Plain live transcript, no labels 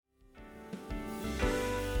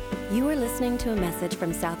You are listening to a message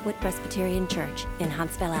from Southwood Presbyterian Church in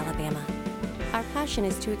Huntsville, Alabama. Our passion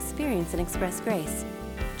is to experience and express grace.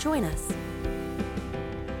 Join us.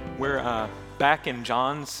 We're back in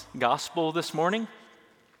John's Gospel this morning,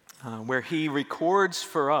 where he records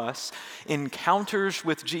for us encounters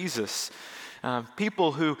with Jesus.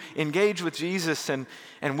 People who engage with Jesus, and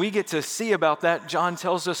we get to see about that, John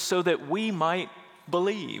tells us, so that we might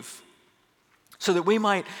believe, so that we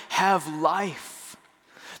might have life,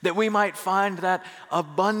 that we might find that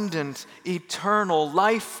abundant, eternal,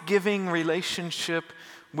 life-giving relationship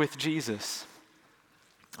with Jesus.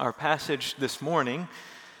 Our passage this morning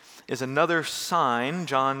is another sign,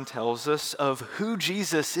 John tells us, of who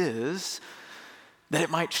Jesus is, that it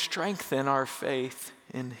might strengthen our faith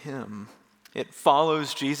in him. It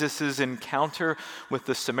follows Jesus' encounter with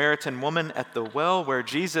the Samaritan woman at the well, where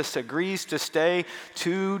Jesus agrees to stay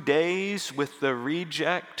 2 days with the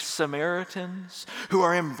reject Samaritans who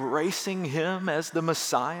are embracing him as the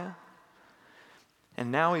Messiah.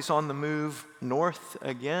 And now he's on the move north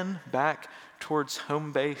again, back towards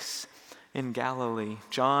home base in Galilee.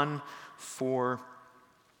 John 4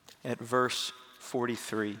 at verse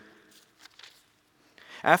 43.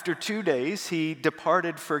 After 2 days, he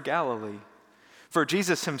departed for Galilee. For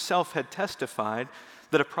Jesus himself had testified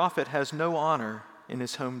that a prophet has no honor in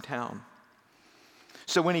his hometown.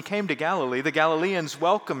 So when he came to Galilee, the Galileans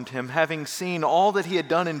welcomed him, having seen all that he had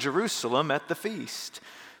done in Jerusalem at the feast,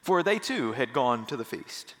 for they too had gone to the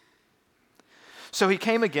feast. So he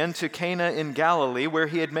came again to Cana in Galilee, where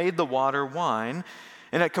he had made the water wine,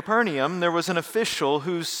 and at Capernaum there was an official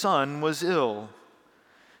whose son was ill.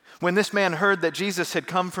 When this man heard that Jesus had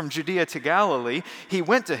come from Judea to Galilee, he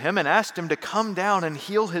went to him and asked him to come down and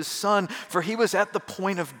heal his son, for he was at the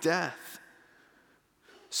point of death.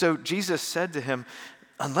 So Jesus said to him,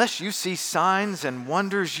 "Unless you see signs and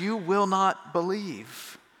wonders, you will not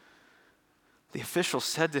believe." The official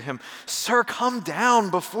said to him, "Sir, come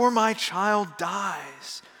down before my child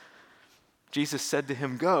dies." Jesus said to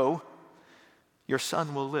him, "Go, your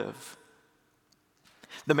son will live."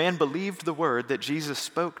 The man believed the word that Jesus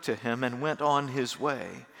spoke to him and went on his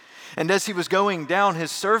way. And as he was going down,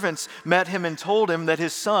 his servants met him and told him that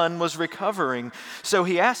his son was recovering. So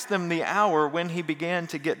he asked them the hour when he began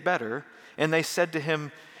to get better, and they said to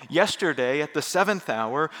him, "Yesterday at the 7th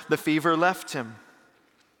hour, the fever left him."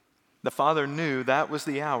 The father knew that was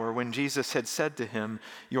the hour when Jesus had said to him,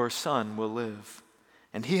 "Your son will live."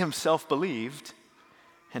 And he himself believed,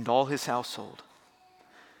 and all his household.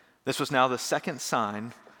 This was now the second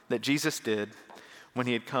sign that Jesus did when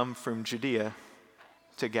he had come from Judea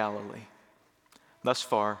to Galilee. Thus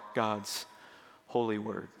far, God's holy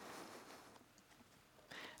word.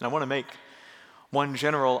 And I want to make one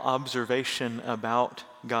general observation about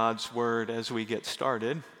God's word as we get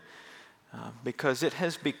started, because it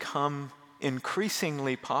has become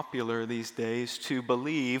increasingly popular these days to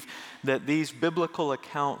believe that these biblical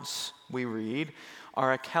accounts we read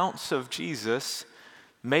are accounts of Jesus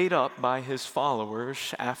made up by his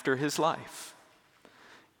followers after his life.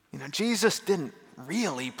 You know, Jesus didn't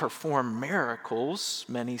really perform miracles,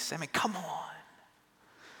 many say. I mean, come on.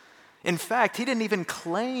 In fact, he didn't even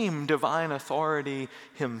claim divine authority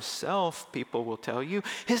himself, people will tell you.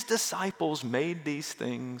 His disciples made these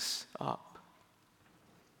things up.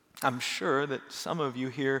 I'm sure that some of you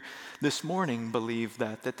here this morning believe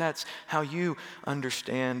that that's how you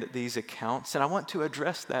understand these accounts. And I want to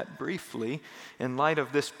address that briefly in light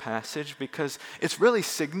of this passage, because it's really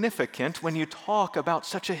significant when you talk about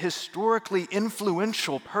such a historically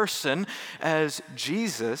influential person as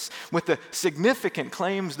Jesus, with the significant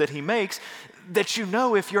claims that he makes, that you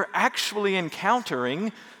know if you're actually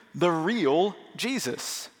encountering the real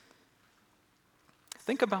Jesus.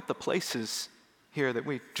 Think about the places here that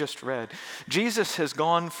we just read. Jesus has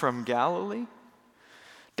gone from Galilee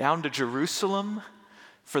down to Jerusalem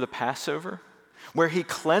for the Passover, where he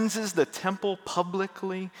cleanses the temple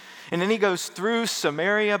publicly. And then he goes through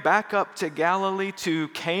Samaria back up to Galilee to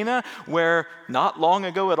Cana, where not long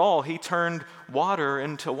ago at all he turned water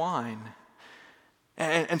into wine.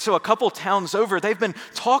 And so a couple towns over, they've been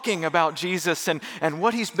talking about Jesus and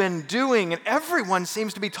what he's been doing, and everyone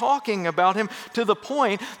seems to be talking about him, to the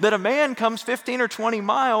point that a man comes 15 or 20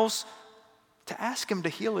 miles to ask him to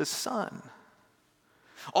heal his son.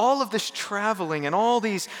 All of this traveling and all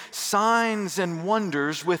these signs and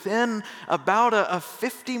wonders within about a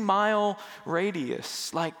 50-mile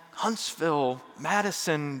radius, like Huntsville,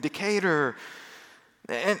 Madison, Decatur.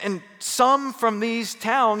 And some from these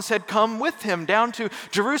towns had come with him down to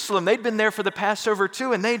Jerusalem. They'd been there for the Passover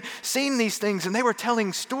too, and they'd seen these things, and they were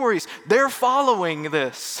telling stories. They're following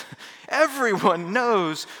this. Everyone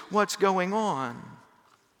knows what's going on.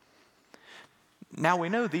 Now we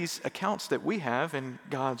know these accounts that we have in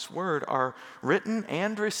God's Word are written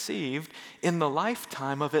and received in the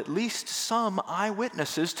lifetime of at least some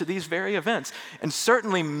eyewitnesses to these very events, and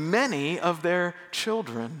certainly many of their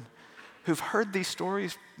children who've heard these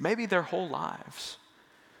stories maybe their whole lives.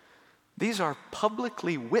 These are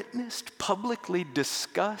publicly witnessed, publicly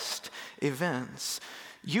discussed events.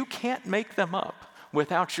 You can't make them up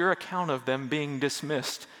without your account of them being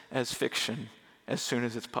dismissed as fiction as soon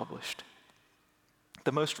as it's published.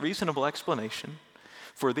 The most reasonable explanation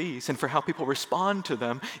for these and for how people respond to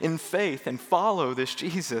them in faith and follow this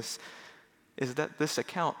Jesus is that this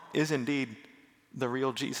account is indeed the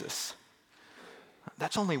real Jesus.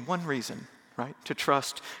 That's only one reason, right, to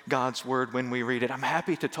trust God's Word when we read it. I'm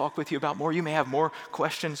happy to talk with you about more. You may have more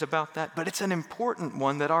questions about that, but it's an important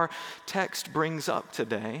one that our text brings up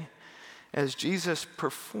today as Jesus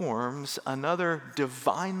performs another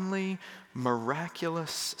divinely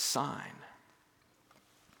miraculous sign.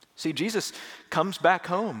 See, Jesus comes back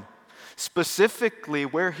home, specifically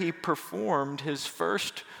where he performed his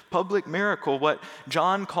first public miracle, what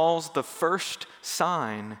John calls the first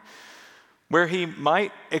sign, where he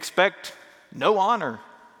might expect no honor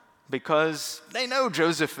because they know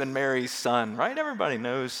Joseph and Mary's son, right? Everybody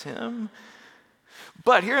knows him.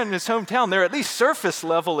 But here in his hometown, they're at least surface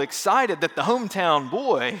level excited that the hometown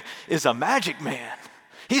boy is a magic man.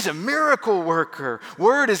 He's a miracle worker.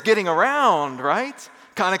 Word is getting around, right?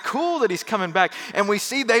 Kind of cool that he's coming back. And we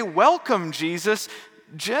see they welcome Jesus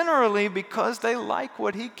generally because they like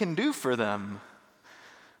what he can do for them.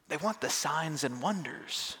 They want the signs and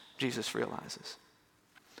wonders, Jesus realizes.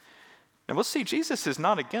 And we'll see Jesus is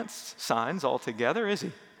not against signs altogether, is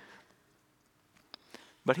he?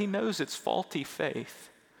 But he knows it's faulty faith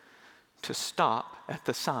to stop at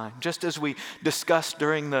the sign. Just as we discussed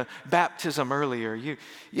during the baptism earlier, you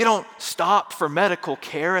don't stop for medical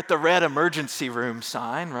care at the red emergency room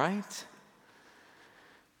sign, right?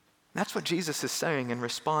 That's what Jesus is saying in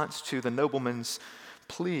response to the nobleman's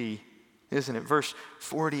plea, isn't it? Verse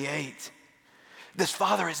 48. This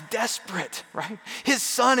father is desperate, right? His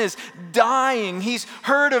son is dying. He's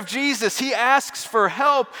heard of Jesus. He asks for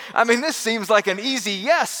help. I mean, this seems like an easy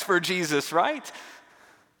yes for Jesus, right?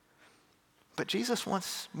 But Jesus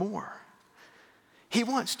wants more. He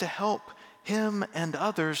wants to help him and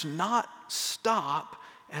others not stop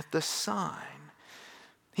at the sign.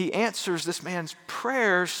 He answers this man's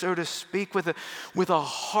prayer, so to speak, with a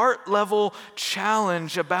heart-level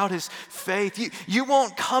challenge about his faith. You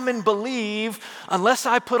won't come and believe unless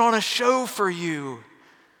I put on a show for you.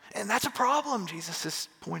 And that's a problem, Jesus is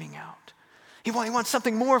pointing out. He wants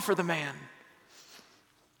something more for the man.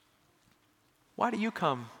 Why do you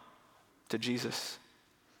come to Jesus?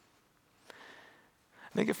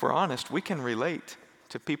 I think if we're honest, we can relate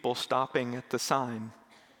to people stopping at the sign,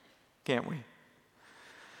 can't we?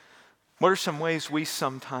 What are some ways we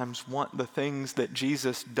sometimes want the things that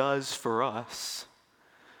Jesus does for us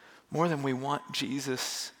more than we want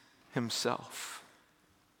Jesus himself?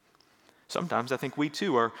 Sometimes I think we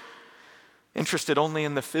too are interested only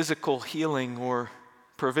in the physical healing or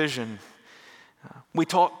provision. We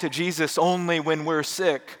talk to Jesus only when we're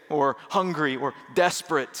sick or hungry or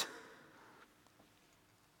desperate.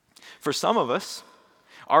 For some of us,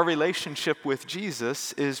 our relationship with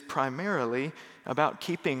Jesus is primarily about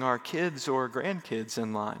keeping our kids or grandkids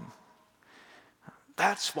in line.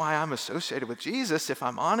 That's why I'm associated with Jesus, if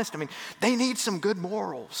I'm honest. I mean, they need some good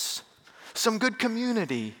morals, some good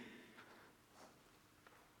community.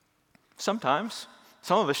 Sometimes,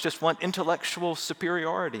 some of us just want intellectual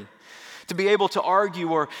superiority, to be able to argue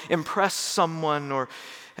or impress someone or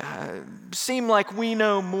seem like we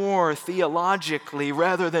know more theologically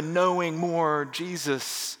rather than knowing more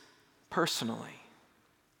Jesus personally.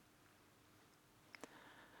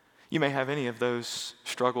 You may have any of those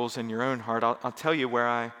struggles in your own heart. I'll tell you where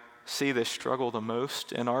I see this struggle the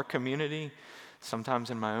most in our community, sometimes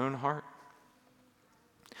in my own heart.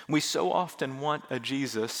 We so often want a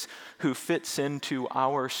Jesus who fits into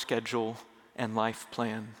our schedule and life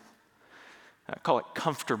plan. I call it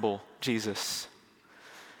comfortable Jesus.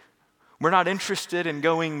 We're not interested in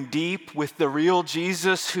going deep with the real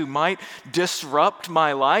Jesus who might disrupt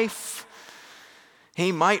my life.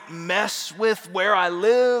 He might mess with where I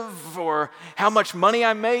live or how much money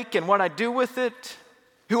I make and what I do with it,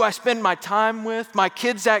 who I spend my time with, my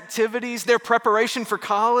kids' activities, their preparation for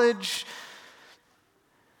college.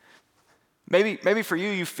 Maybe for you,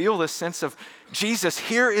 you feel this sense of, Jesus,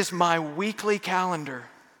 here is my weekly calendar.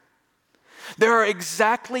 There are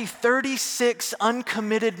exactly 36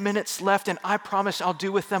 uncommitted minutes left, and I promise I'll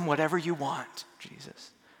do with them whatever you want,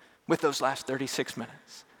 Jesus, with those last 36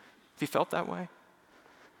 minutes. Have you felt that way?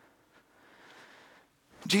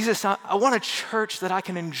 Jesus, I want a church that I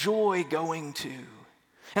can enjoy going to.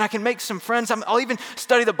 And I can make some friends. I'll even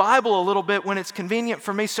study the Bible a little bit when it's convenient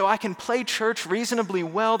for me so I can play church reasonably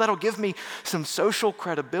well. That'll give me some social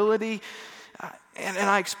credibility. And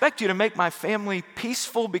I expect you to make my family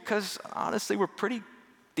peaceful because, honestly, we're pretty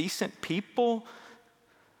decent people.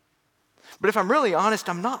 But if I'm really honest,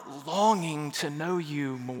 I'm not longing to know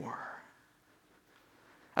you more.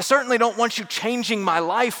 I certainly don't want you changing my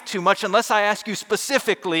life too much unless I ask you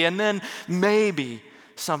specifically and then maybe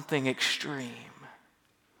something extreme.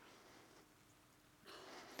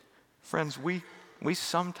 Friends, we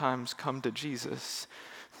sometimes come to Jesus,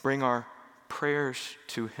 bring our prayers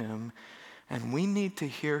to him, and we need to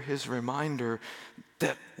hear his reminder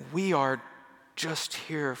that we are just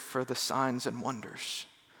here for the signs and wonders,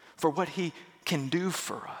 for what he can do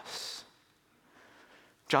for us.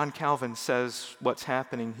 John Calvin says what's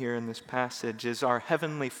happening here in this passage is our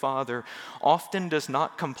Heavenly Father often does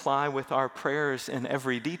not comply with our prayers in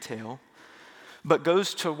every detail, but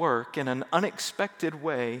goes to work in an unexpected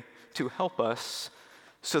way to help us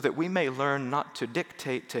so that we may learn not to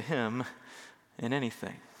dictate to him in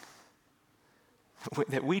anything,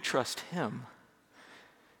 that we trust him.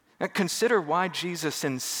 Now, consider why Jesus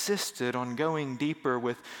insisted on going deeper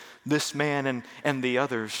with this man and the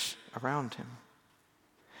others around him.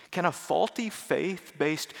 Can a faulty faith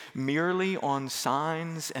based merely on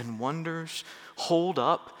signs and wonders hold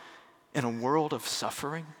up in a world of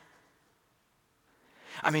suffering?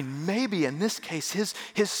 I mean, maybe in this case,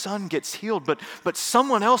 his son gets healed, but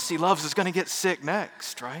someone else he loves is going to get sick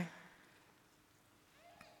next, right?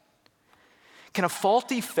 Can a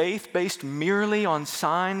faulty faith based merely on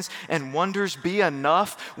signs and wonders be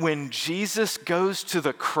enough when Jesus goes to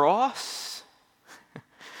the cross?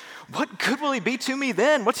 What good will he be to me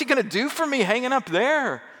then? What's he going to do for me hanging up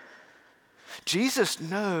there? Jesus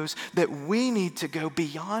knows that we need to go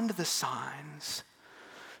beyond the signs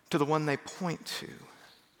to the one they point to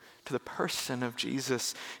the person of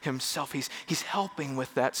Jesus himself. He's helping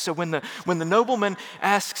with that. So when the nobleman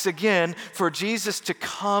asks again for Jesus to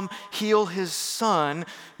come heal his son,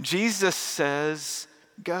 Jesus says,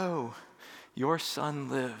 "Go, your son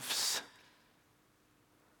lives."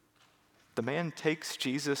 The man takes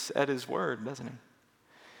Jesus at his word, doesn't he?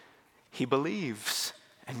 He believes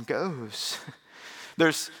and goes.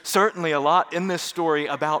 There's certainly a lot in this story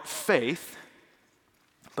about faith,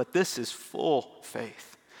 but this is full faith.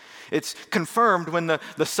 It's confirmed when the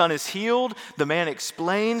son is healed. The man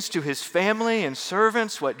explains to his family and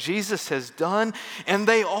servants what Jesus has done, and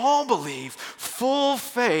they all believe, full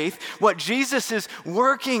faith, what Jesus is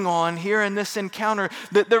working on here in this encounter.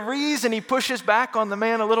 The reason he pushes back on the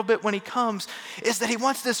man a little bit when he comes is that he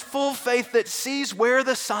wants this full faith that sees where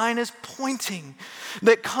the sign is pointing,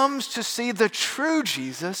 that comes to see the true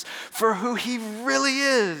Jesus for who he really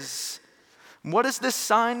is. What does this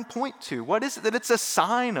sign point to? What is it that it's a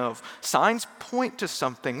sign of? Signs point to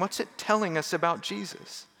something. What's it telling us about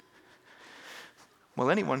Jesus?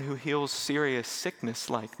 Well, anyone who heals serious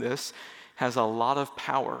sickness like this has a lot of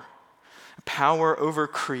power. Power over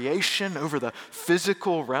creation, over the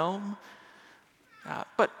physical realm.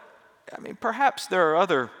 But perhaps there are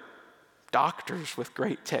other doctors with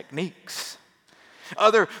great techniques.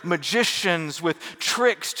 Other magicians with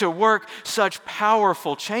tricks to work such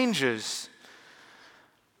powerful changes.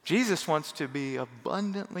 Jesus wants to be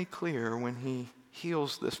abundantly clear when he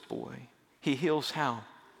heals this boy. He heals how?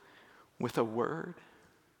 With a word,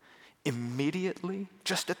 immediately,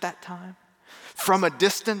 just at that time, from a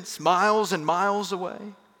distance, miles and miles away.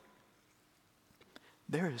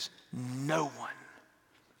 There is no one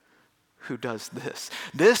who does this.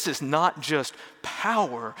 This is not just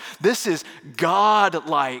power. This is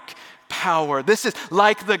God-like power. This is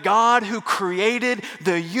like the God who created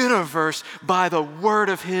the universe by the word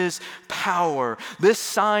of his power. This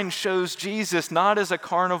sign shows Jesus not as a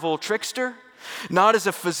carnival trickster, not as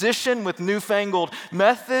a physician with newfangled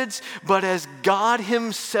methods, but as God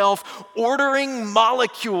himself ordering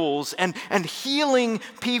molecules and healing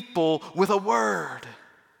people with a word.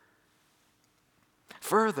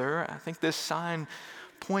 Further, I think this sign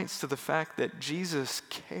points to the fact that Jesus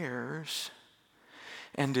cares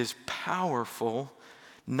and is powerful,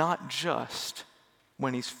 not just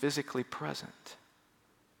when he's physically present.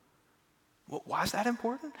 Well, why is that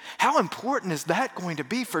important? How important is that going to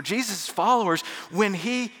be for Jesus' followers when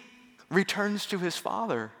he returns to his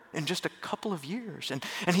Father in just a couple of years?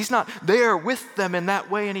 And he's not there with them in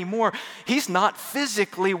that way anymore. He's not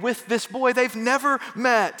physically with this boy. They've never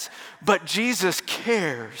met, but Jesus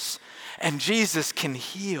cares, and Jesus can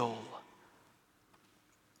heal.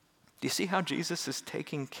 Do you see how Jesus is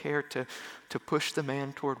taking care to push the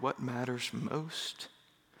man toward what matters most?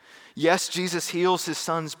 Yes, Jesus heals his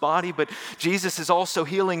son's body, but Jesus is also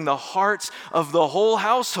healing the hearts of the whole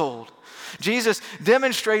household. Jesus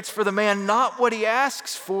demonstrates for the man not what he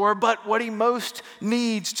asks for, but what he most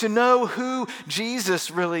needs, to know who Jesus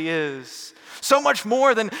really is. So much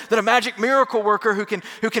more than a magic miracle worker who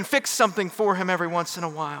can fix something for him every once in a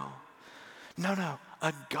while. No,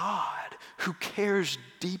 a God who cares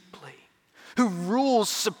deeply, who rules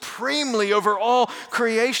supremely over all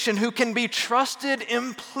creation, who can be trusted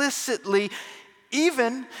implicitly,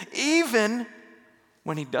 even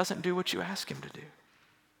when he doesn't do what you ask him to do.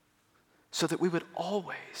 So that we would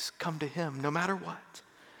always come to him, no matter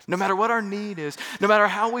what our need is, no matter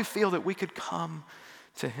how we feel, that we could come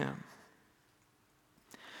to him.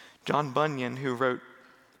 John Bunyan, who wrote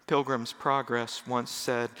Pilgrim's Progress, once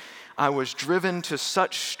said, "I was driven to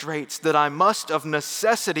such straits that I must of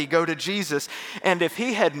necessity go to Jesus, and if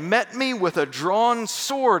he had met me with a drawn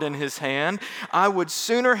sword in his hand, I would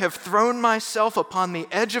sooner have thrown myself upon the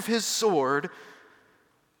edge of his sword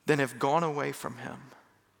than have gone away from him.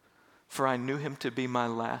 For I knew him to be my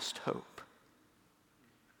last hope."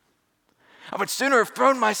 I would sooner have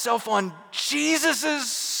thrown myself on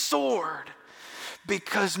Jesus' sword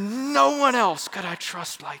because no one else could I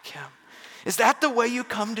trust like him. Is that the way you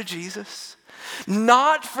come to Jesus?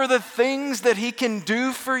 Not for the things that he can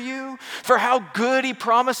do for you, for how good he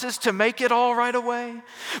promises to make it all right away,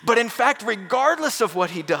 but in fact, regardless of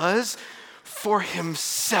what he does, for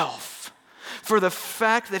himself. For the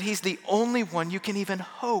fact that he's the only one you can even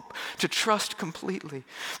hope to trust completely.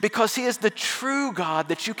 Because he is the true God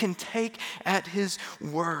that you can take at his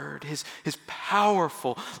word, his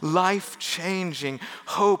powerful, life-changing,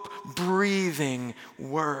 hope-breathing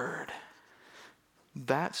word.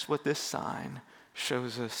 That's what this sign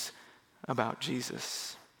shows us about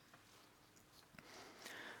Jesus.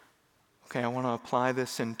 Okay, I want to apply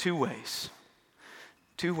this in two ways.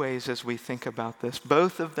 Two ways as we think about this,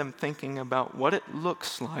 both of them thinking about what it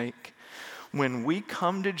looks like when we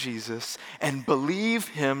come to Jesus and believe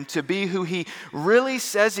him to be who he really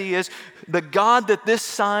says he is, the God that this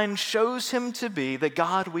sign shows him to be, the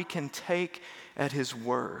God we can take at his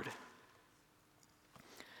word.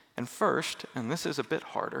 And first, and this is a bit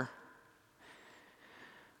harder,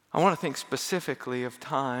 I want to think specifically of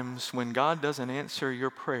times when God doesn't answer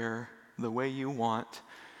your prayer the way you want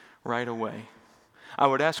right away. I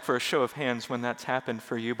would ask for a show of hands when that's happened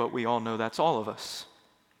for you, but we all know that's all of us.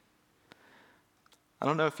 I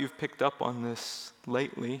don't know if you've picked up on this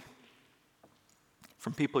lately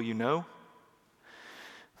from people you know,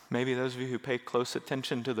 maybe those of you who pay close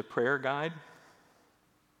attention to the prayer guide.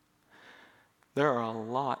 There are a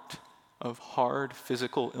lot of hard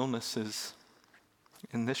physical illnesses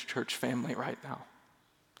in this church family right now.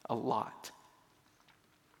 A lot.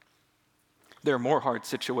 There are more hard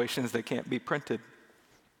situations that can't be printed.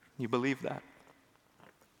 You believe that?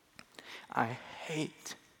 I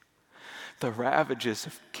hate the ravages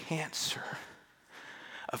of cancer,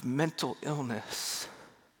 of mental illness,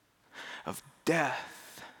 of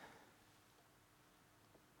death.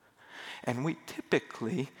 And we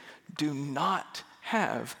typically do not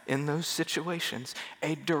have, in those situations,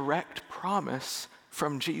 a direct promise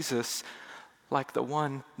from Jesus like the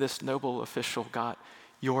one this noble official got: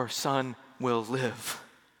 your son will live.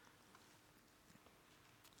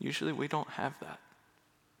 Usually we don't have that.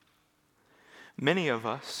 Many of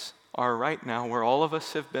us are right now where all of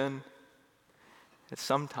us have been at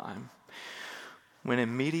some time, when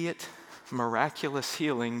immediate, miraculous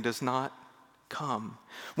healing does not come,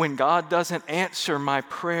 when God doesn't answer my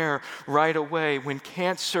prayer right away, when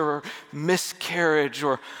cancer or miscarriage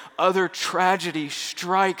or other tragedy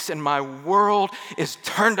strikes and my world is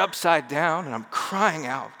turned upside down and I'm crying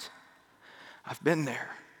out. I've been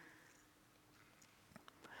there.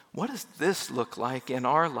 What does this look like in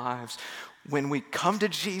our lives when we come to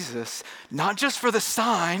Jesus, not just for the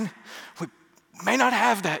sign, we may not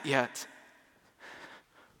have that yet,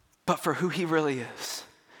 but for who he really is?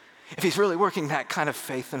 If he's really working that kind of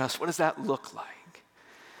faith in us, what does that look like?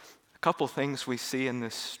 A couple things we see in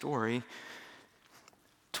this story.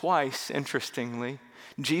 Twice, interestingly,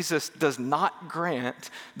 Jesus does not grant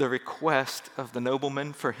the request of the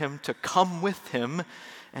nobleman for him to come with him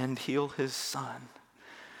and heal his son.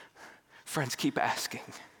 Friends, keep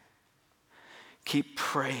asking. Keep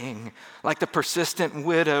praying. Like the persistent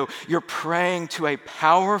widow, you're praying to a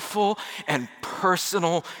powerful and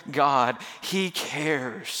personal God. He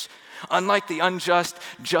cares. Unlike the unjust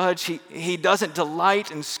judge, he doesn't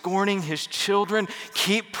delight in scorning his children.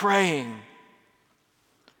 Keep praying.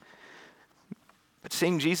 But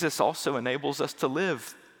seeing Jesus also enables us to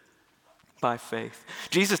live by faith.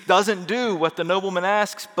 Jesus doesn't do what the nobleman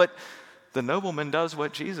asks, but the nobleman does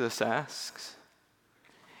what Jesus asks.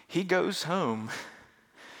 He goes home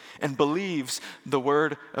and believes the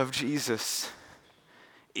word of Jesus.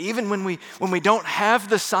 Even when we don't have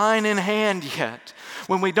the sign in hand yet,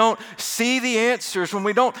 when we don't see the answers, when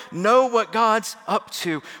we don't know what God's up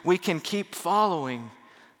to, we can keep following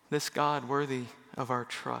this God worthy of our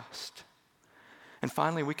trust. And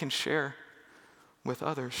finally, we can share with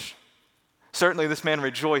others. Certainly, this man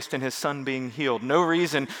rejoiced in his son being healed. No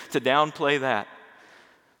reason to downplay that.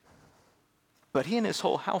 But he and his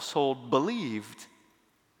whole household believed.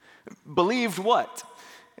 Believed what?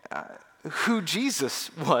 Who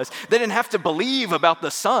Jesus was. They didn't have to believe about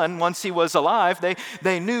the Son once he was alive.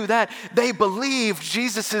 They knew that. They believed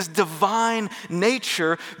Jesus' divine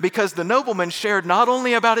nature because the nobleman shared not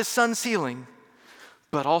only about his son's healing,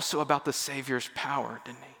 but also about the Savior's power,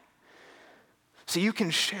 didn't he? So you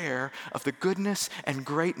can share of the goodness and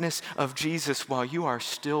greatness of Jesus while you are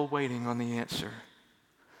still waiting on the answer.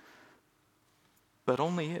 But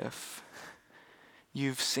only if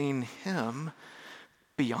you've seen him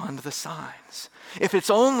beyond the signs. If it's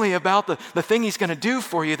only about the thing he's going to do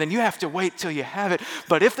for you, then you have to wait till you have it.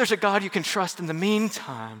 But if there's a God you can trust in the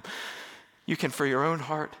meantime, you can, for your own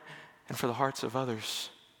heart and for the hearts of others,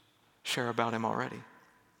 share about him already.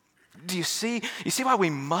 Do you see why we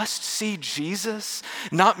must see Jesus,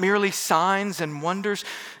 not merely signs and wonders?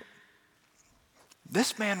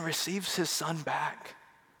 This man receives his son back,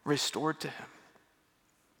 restored to him.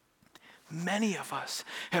 Many of us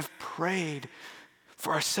have prayed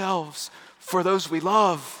for ourselves, for those we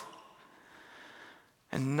love,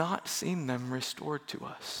 and not seen them restored to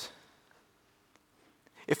us.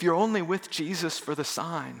 If you're only with Jesus for the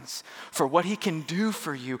signs, for what he can do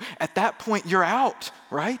for you, at that point you're out,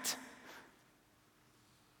 right?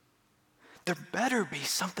 There better be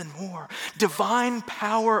something more. Divine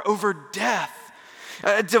power over death.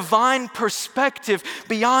 A divine perspective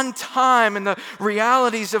beyond time and the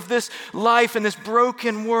realities of this life and this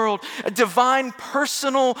broken world. A divine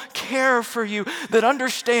personal care for you that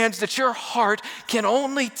understands that your heart can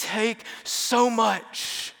only take so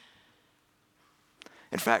much.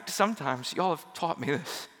 In fact, sometimes, y'all have taught me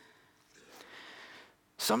this.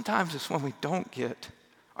 Sometimes it's when we don't get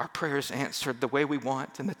our prayers answered the way we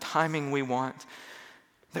want and the timing we want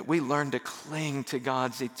that we learn to cling to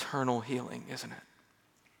God's eternal healing, isn't it?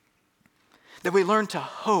 That we learn to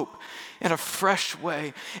hope in a fresh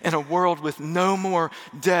way in a world with no more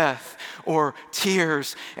death or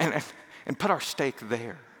tears and put our stake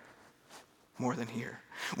there more than here.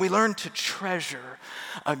 We learn to treasure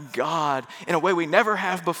a God in a way we never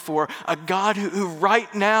have before, a God who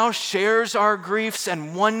right now shares our griefs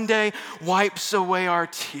and one day wipes away our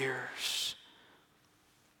tears.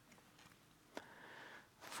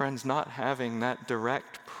 Friends, not having that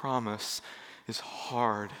direct promise is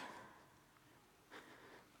hard.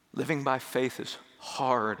 Living by faith is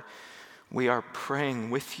hard. We are praying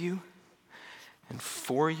with you and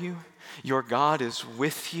for you. Your God is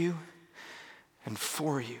with you and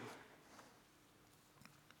for you.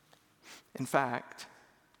 In fact,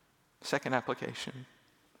 second application,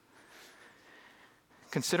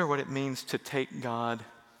 consider what it means to take God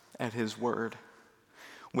at his word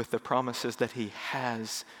with the promises that he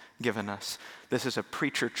has given us. This is a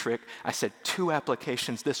preacher trick. I said 2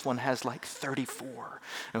 applications. This one has like 34,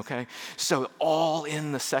 okay? So all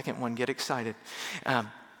in the second one. Get excited.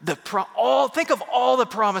 Think of all the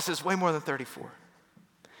promises, way more than 34,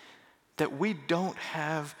 that we don't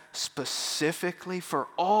have specifically for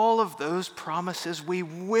all of those promises we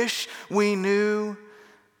wish we knew.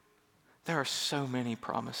 There are so many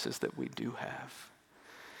promises that we do have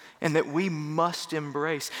and that we must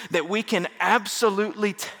embrace, that we can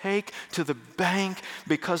absolutely take to the bank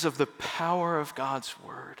because of the power of God's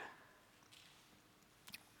word.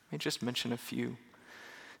 Let me just mention a few.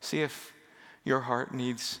 See if your heart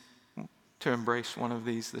needs to embrace one of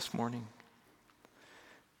these this morning.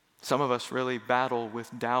 Some of us really battle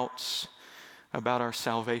with doubts about our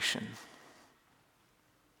salvation.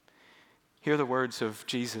 Hear the words of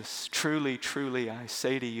Jesus. Truly, truly, I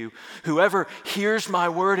say to you, whoever hears my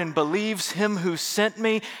word and believes him who sent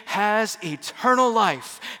me has eternal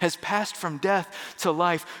life, has passed from death to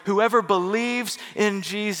life. Whoever believes in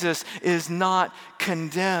Jesus is not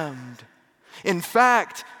condemned. In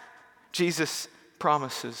fact, Jesus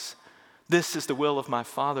promises, this is the will of my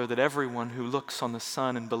Father, that everyone who looks on the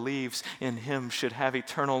Son and believes in him should have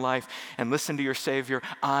eternal life. And listen to your Savior,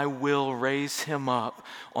 I will raise him up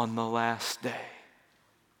on the last day.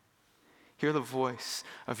 Hear the voice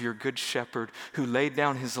of your good shepherd who laid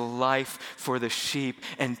down his life for the sheep,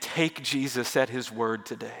 and take Jesus at his word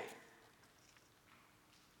today.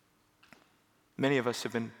 Many of us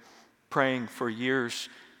have been praying for years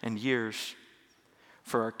and years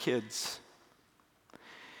for our kids.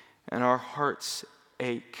 And our hearts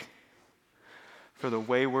ache for the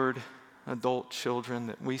wayward adult children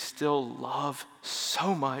that we still love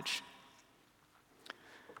so much.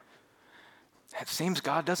 It seems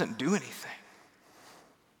God doesn't do anything.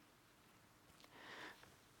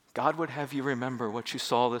 God would have you remember what you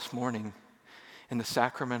saw this morning in the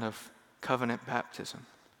sacrament of covenant baptism.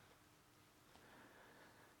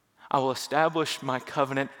 I will establish my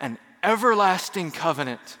covenant, an everlasting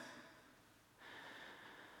covenant.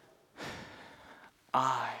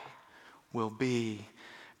 I will be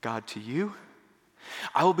God to you.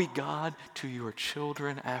 I will be God to your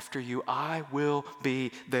children after you. I will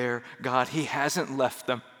be their God. He hasn't left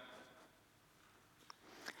them.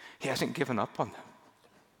 He hasn't given up on them.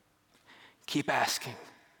 Keep asking.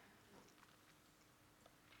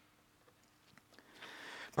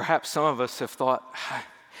 Perhaps some of us have thought,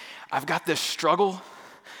 I've got this struggle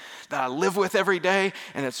that I live with every day,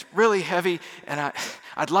 and it's really heavy, and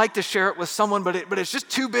I'd like to share it with someone, but it's just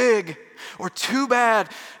too big or too bad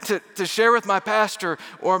to share with my pastor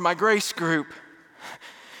or my grace group.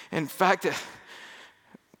 In fact,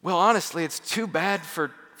 well, honestly, it's too bad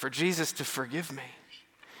for Jesus to forgive me.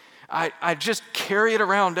 I just carry it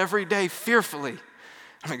around every day fearfully.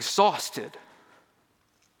 I'm exhausted.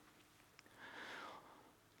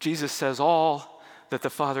 Jesus says, all that the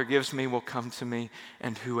Father gives me will come to me,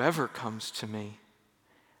 and whoever comes to me,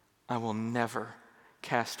 I will never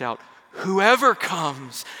cast out. Whoever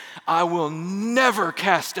comes, I will never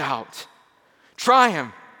cast out. Try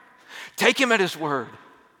him. Take him at his word.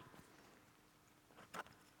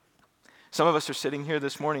 Some of us are sitting here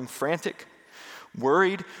this morning frantic,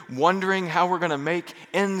 worried, wondering how we're going to make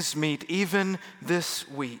ends meet even this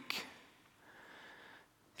week.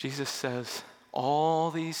 Jesus says,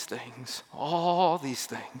 all these things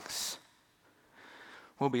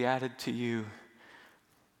will be added to you.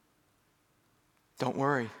 Don't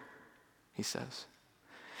worry, he says.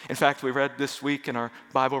 In fact, we read this week in our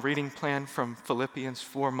Bible reading plan from Philippians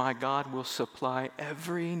 4, my God will supply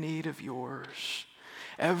every need of yours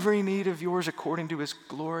according to his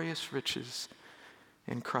glorious riches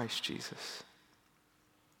in Christ Jesus.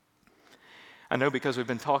 I know because we've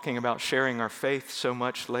been talking about sharing our faith so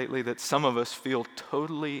much lately that some of us feel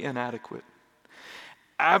totally inadequate,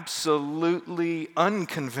 absolutely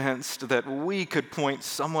unconvinced that we could point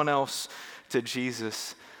someone else to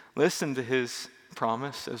Jesus. Listen to his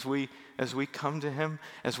promise as we come to him,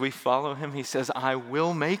 as we follow him. He says, I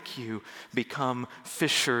will make you become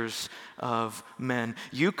fishers of men.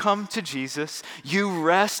 You come to Jesus, you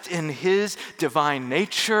rest in his divine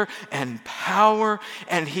nature and power,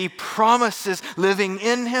 and he promises living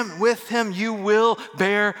in him, with him, you will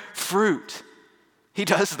bear fruit. He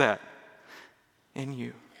does that in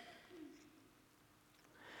you.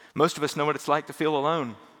 Most of us know what it's like to feel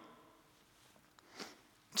alone.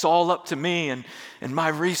 It's all up to me and my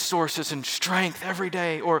resources and strength every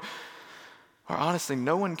day. Or honestly,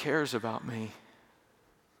 no one cares about me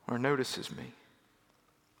or notices me.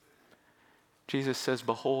 Jesus says,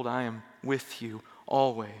 behold, I am with you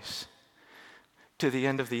always to the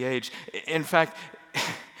end of the age. In fact,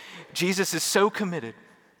 Jesus is so committed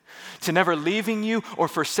to never leaving you or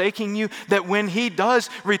forsaking you, that when he does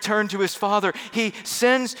return to his Father, he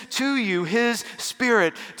sends to you his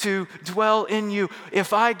Spirit to dwell in you.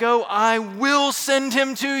 If I go, I will send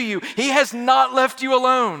him to you. He has not left you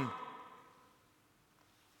alone.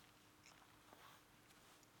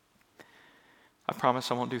 I promise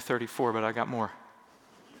I won't do 34, but I got more.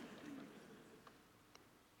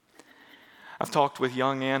 I've talked with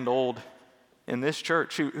young and old in this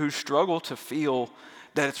church who struggle to feel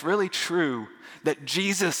that it's really true that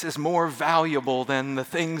Jesus is more valuable than the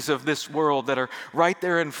things of this world that are right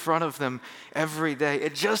there in front of them every day.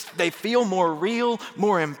 They feel more real,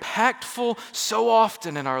 more impactful so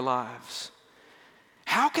often in our lives.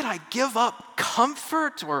 How can I give up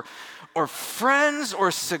comfort or friends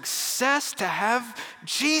or success to have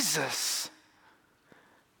Jesus?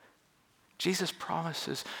 Jesus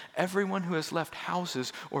promises everyone who has left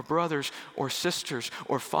houses or brothers or sisters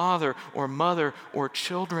or father or mother or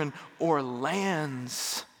children or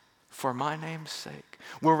lands for my name's sake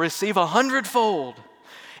will receive 100-fold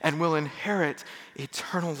and will inherit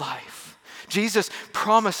eternal life. Jesus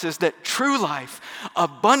promises that true life,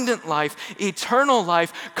 abundant life, eternal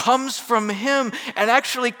life comes from him and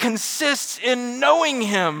actually consists in knowing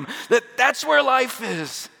him, that's where life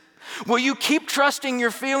is. Will you keep trusting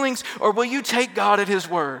your feelings, or will you take God at his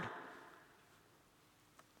word?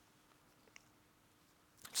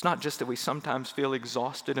 It's not just that we sometimes feel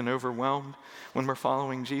exhausted and overwhelmed when we're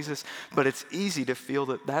following Jesus, but it's easy to feel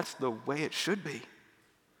that that's the way it should be.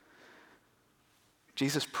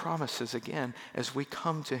 Jesus promises again, as we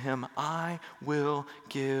come to him, I will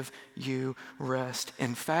give you rest.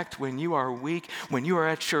 In fact, when you are weak, when you are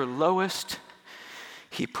at your lowest,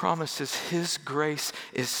 he promises his grace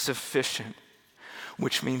is sufficient,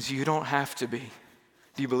 which means you don't have to be.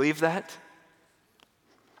 Do you believe that?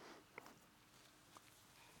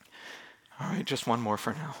 All right, just one more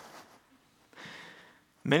for now.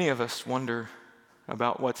 Many of us wonder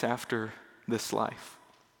about what's after this life.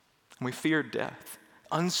 We fear death,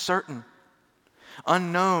 uncertain,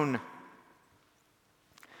 unknown.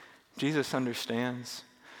 Jesus understands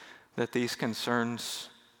that these concerns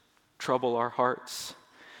trouble our hearts,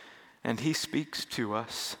 and he speaks to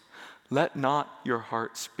us. Let not your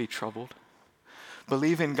hearts be troubled.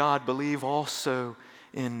 Believe in God, believe also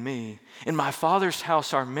in me. In my Father's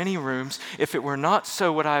house are many rooms. If it were not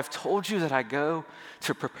so, would I have told you that I go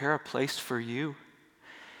to prepare a place for you?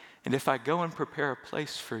 And if I go and prepare a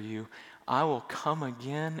place for you, I will come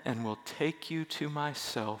again and will take you to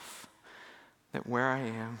myself, that where I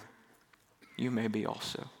am, you may be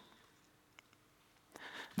also.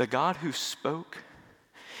 The God who spoke,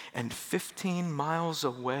 and 15 miles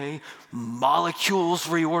away, molecules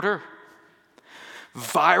reorder,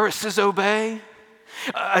 viruses obey,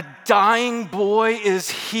 a dying boy is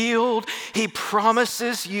healed. He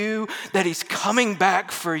promises you that he's coming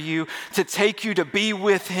back for you to take you to be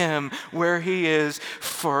with him where he is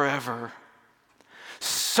forever.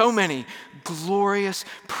 So many glorious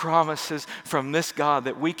promises from this God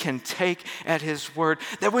that we can take at his word,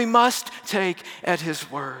 that we must take at his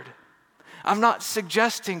word. I'm not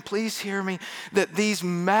suggesting, please hear me, that these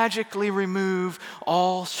magically remove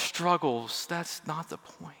all struggles. That's not the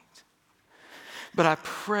point. But I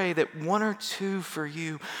pray that one or two for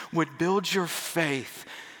you would build your faith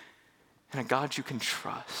in a God you can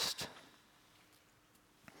trust.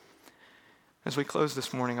 As we close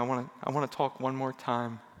this morning, I want to talk one more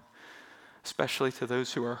time, especially to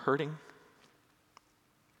those who are hurting.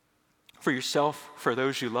 For yourself, for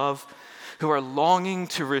those you love, who are longing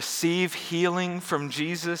to receive healing from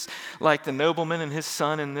Jesus, like the nobleman and his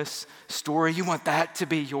son in this story. You want that to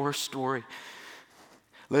be your story.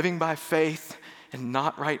 Living by faith and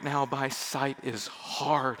not right now by sight is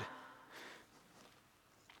hard.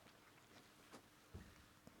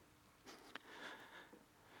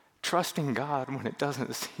 Trusting God when it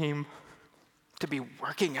doesn't seem to be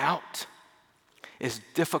working out is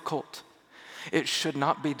difficult. It should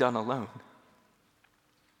not be done alone.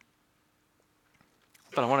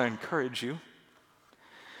 But I want to encourage you.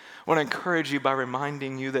 I want to encourage you by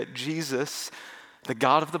reminding you that Jesus, the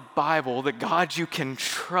God of the Bible, the God you can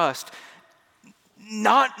trust,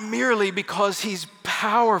 not merely because he's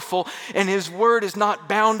powerful and his word is not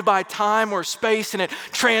bound by time or space and it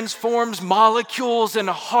transforms molecules and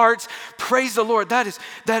hearts. Praise the Lord, that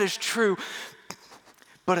is true.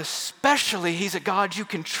 But especially he's a God you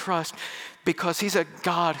can trust because he's a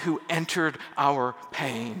God who entered our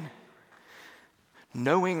pain,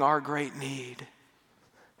 knowing our great need,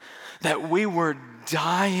 that we were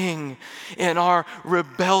dying in our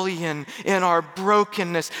rebellion, in our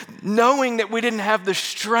brokenness, knowing that we didn't have the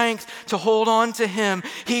strength to hold on to him.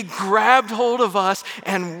 He grabbed hold of us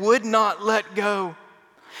and would not let go.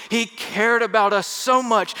 He cared about us so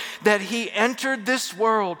much that he entered this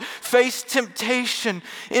world, faced temptation,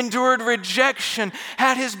 endured rejection,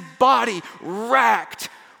 had his body racked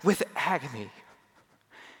with agony,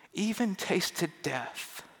 even tasted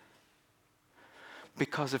death,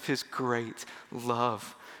 because of his great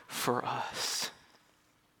love for us.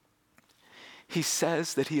 He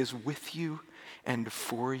says that he is with you and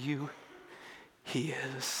for you. He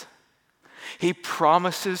is. He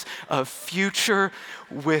promises a future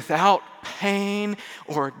without pain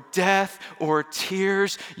or death or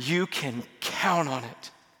tears. You can count on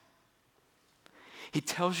it. He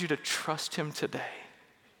tells you to trust him today.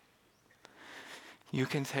 You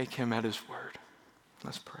can take him at his word.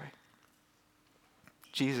 Let's pray.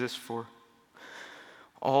 Jesus, for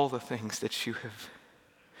all the things that you have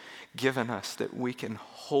given us that we can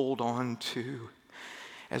hold on to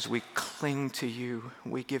as we cling to you,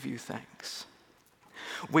 we give you thanks.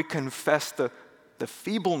 We confess the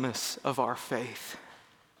feebleness of our faith,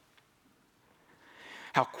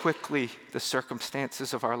 how quickly the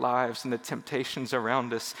circumstances of our lives and the temptations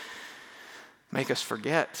around us make us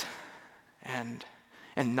forget and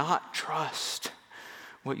not trust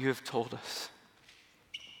what you have told us.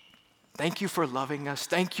 Thank you for loving us.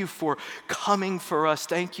 Thank you for coming for us.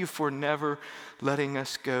 Thank you for never letting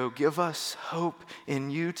us go. Give us hope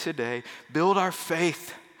in you today. Build our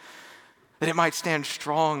faith. that it might stand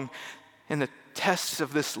strong in the tests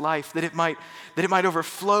of this life, that it might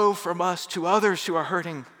overflow from us to others who are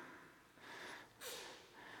hurting.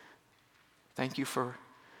 Thank you for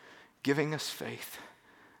giving us faith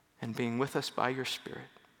and being with us by your Spirit.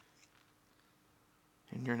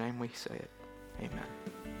 In your name we say it. Amen.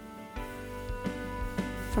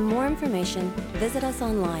 For more information, visit us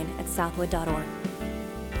online at southwood.org.